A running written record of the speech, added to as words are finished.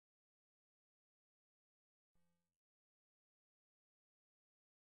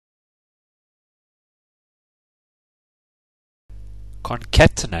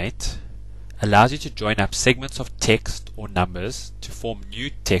Concatenate allows you to join up segments of text or numbers to form new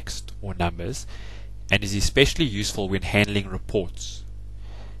text or numbers, and is especially useful when handling reports.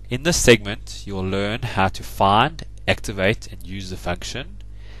 In this segment, you will learn how to find, activate and use the function,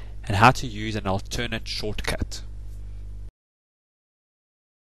 and how to use an alternate shortcut.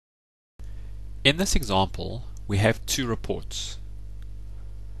 In this example, we have two reports.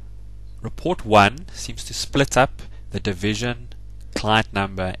 Report 1 seems to split up the division, client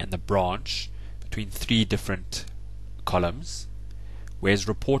number and the branch between three different columns, whereas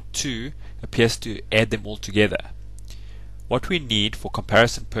report 2 appears to add them all together. What we need for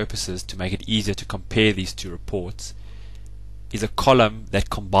comparison purposes to make it easier to compare these two reports is a column that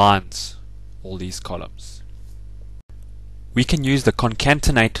combines all these columns. We can use the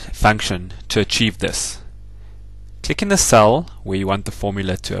concatenate function to achieve this. Click in the cell where you want the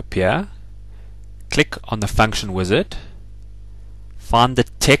formula to appear, click on the function wizard, find the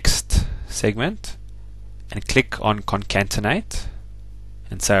text segment and click on concatenate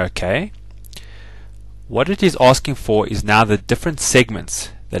and say OK. What it is asking for is now the different segments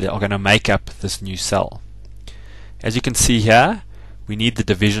that are going to make up this new cell. As you can see here, we need the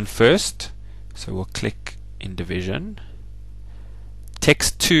division first, so we'll click in division.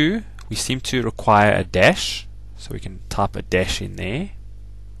 Text 2, we seem to require a dash, so we can type a dash in there.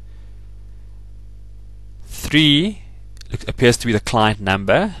 3 appears to be the client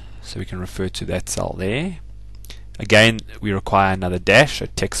number, so we can refer to that cell there. Again, we require another dash, so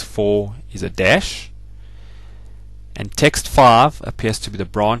text 4 is a dash. And text 5 appears to be the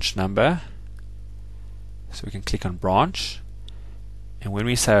branch number, so we can click on branch. And when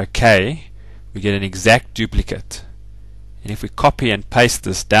we say OK, we get an exact duplicate. And if we copy and paste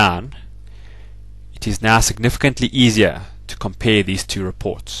this down, it is now significantly easier to compare these two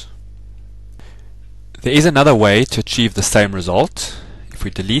reports. There is another way to achieve the same result. If we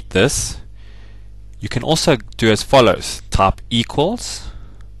delete this, you can also do as follows. Type equals,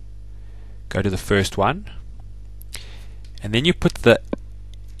 go to the first one, and then you put the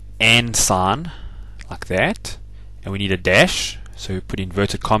and sign like that, and we need a dash, so we put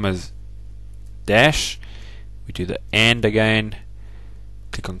inverted commas dash, we do the and again,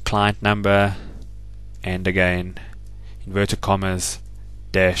 click on client number, and again, inverted commas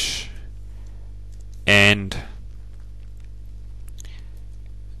dash, and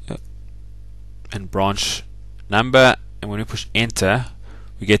branch number, and when we push enter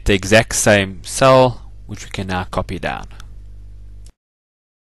we get the exact same cell which we can now copy down.